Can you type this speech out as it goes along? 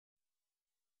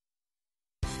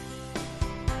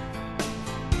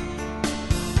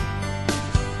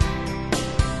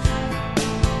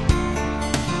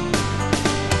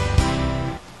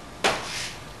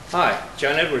Hi,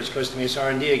 John Edwards, Costa Mesa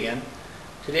R&D again.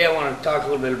 Today I want to talk a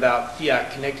little bit about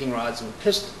Fiat connecting rods and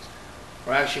pistons.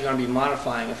 We're actually going to be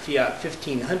modifying a Fiat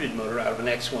 1500 motor out of an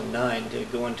X19 to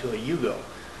go into a Yugo.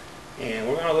 And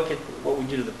we're going to look at what we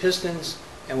do to the pistons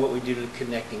and what we do to the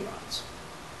connecting rods.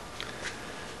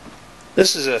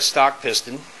 This is a stock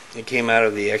piston. It came out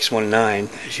of the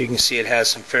X19. As you can see, it has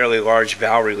some fairly large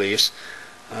valve reliefs.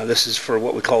 This is for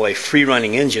what we call a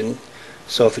free-running engine.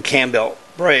 So if the cam belt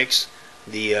breaks,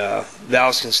 the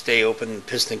valves can stay open, the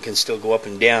piston can still go up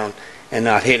and down and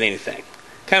not hit anything.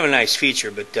 Kind of a nice feature,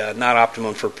 but not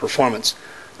optimum for performance.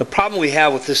 The problem we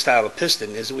have with this style of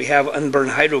piston is that we have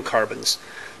unburned hydrocarbons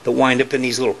that wind up in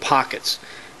these little pockets.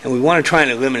 And we want to try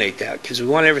and eliminate that because we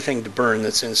want everything to burn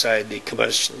that's inside the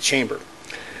combustion chamber.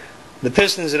 The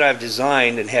pistons that I've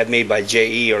designed and had made by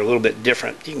JE are a little bit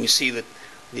different. You can see that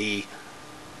the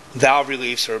valve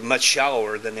reliefs are much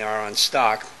shallower than they are on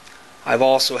stock. I've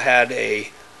also had a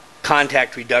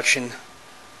contact reduction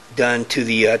done to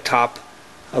the top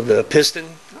of the piston.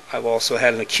 I've also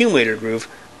had an accumulator groove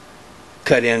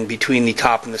cut in between the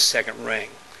top and the second ring.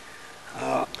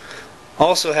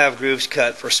 Also have grooves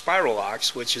cut for spiral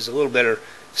locks, which is a little better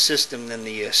system than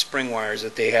the spring wires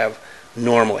that they have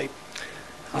normally.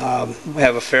 We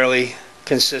have a fairly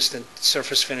consistent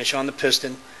surface finish on the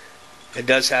piston. It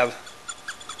does have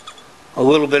a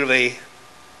little bit of a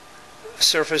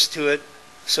surface to it,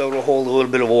 so it will hold a little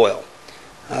bit of oil.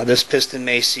 This piston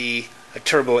may see a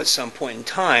turbo at some point in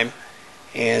time,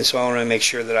 and so I want to make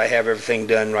sure that I have everything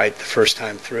done right the first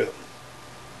time through.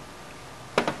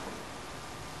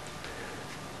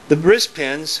 The wrist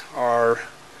pins are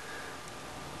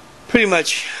pretty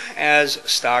much as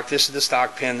stock. This is the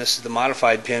stock pin, this is the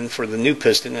modified pin for the new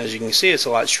piston. As you can see, it's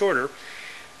a lot shorter.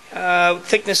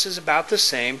 Thickness is about the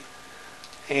same,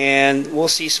 and we'll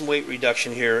see some weight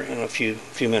reduction here in a few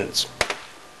minutes.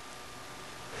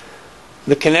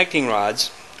 The connecting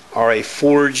rods are a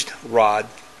forged rod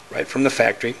right from the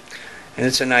factory, and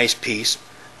it's a nice piece.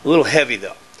 A little heavy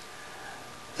though.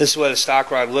 This is what a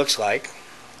stock rod looks like,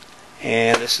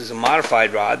 and this is a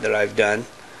modified rod that I've done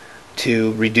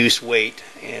to reduce weight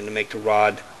and to make the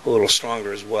rod a little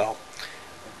stronger as well.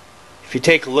 If you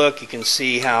take a look, you can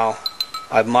see how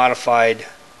I've modified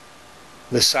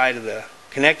the side of the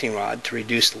connecting rod to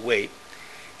reduce the weight,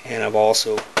 and I've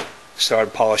also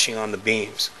started polishing on the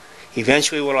beams.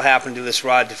 Eventually what will happen to this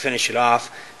rod to finish it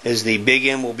off is the big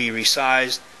end will be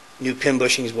resized, new pin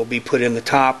bushings will be put in the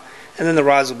top, and then the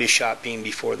rods will be shot beamed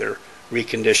before they're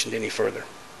reconditioned any further.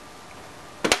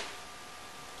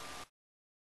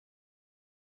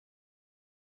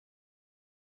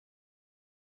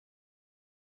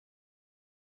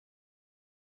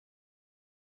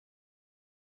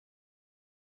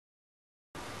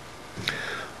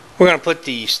 We're going to put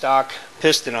the stock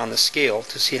piston on the scale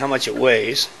to see how much it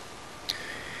weighs,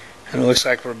 and it looks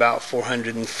like we're about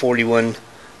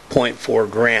 441.4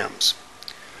 grams.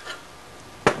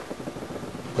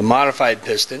 The modified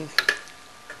piston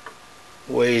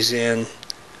weighs in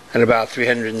at about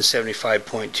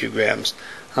 375.2 grams.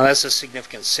 Now that's a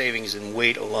significant savings in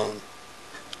weight alone.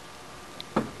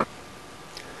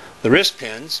 The wrist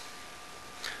pins,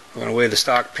 we're going to weigh the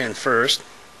stock pin first.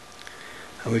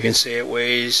 And we can see it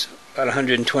weighs about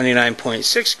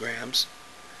 129.6 grams,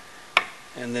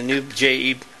 and the new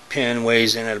JE pin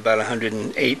weighs in at about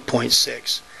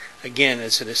 108.6. Again,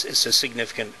 it's a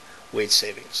significant weight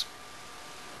savings.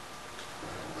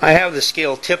 I have the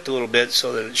scale tipped a little bit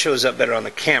so that it shows up better on the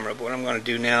camera, but what I'm going to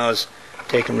do now is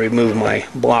take and remove my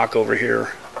block over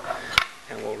here,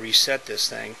 and we'll reset this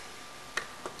thing,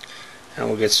 and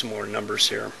we'll get some more numbers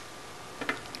here.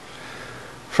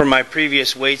 From my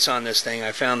previous weights on this thing,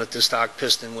 I found that the stock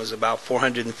piston was about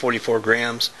 444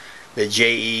 grams. The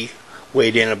JE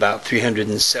weighed in about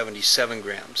 377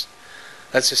 grams.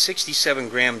 That's a 67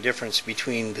 gram difference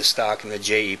between the stock and the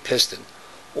JE piston.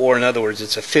 Or in other words,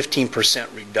 it's a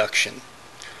 15% reduction.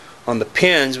 On the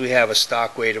pins, we have a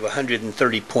stock weight of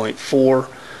 130.4,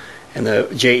 and the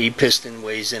JE piston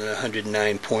weighs in at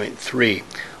 109.3,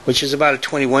 which is about a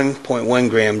 21.1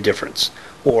 gram difference,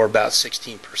 or about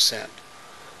 16%.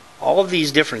 All of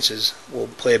these differences will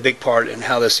play a big part in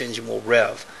how this engine will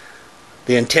rev.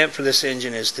 The intent for this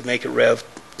engine is to make it rev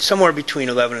somewhere between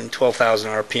 11 and 12,000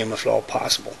 RPM if at all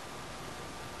possible.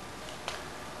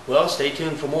 Well, stay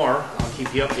tuned for more. I'll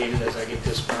keep you updated as I get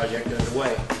this project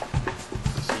underway.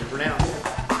 See you for now.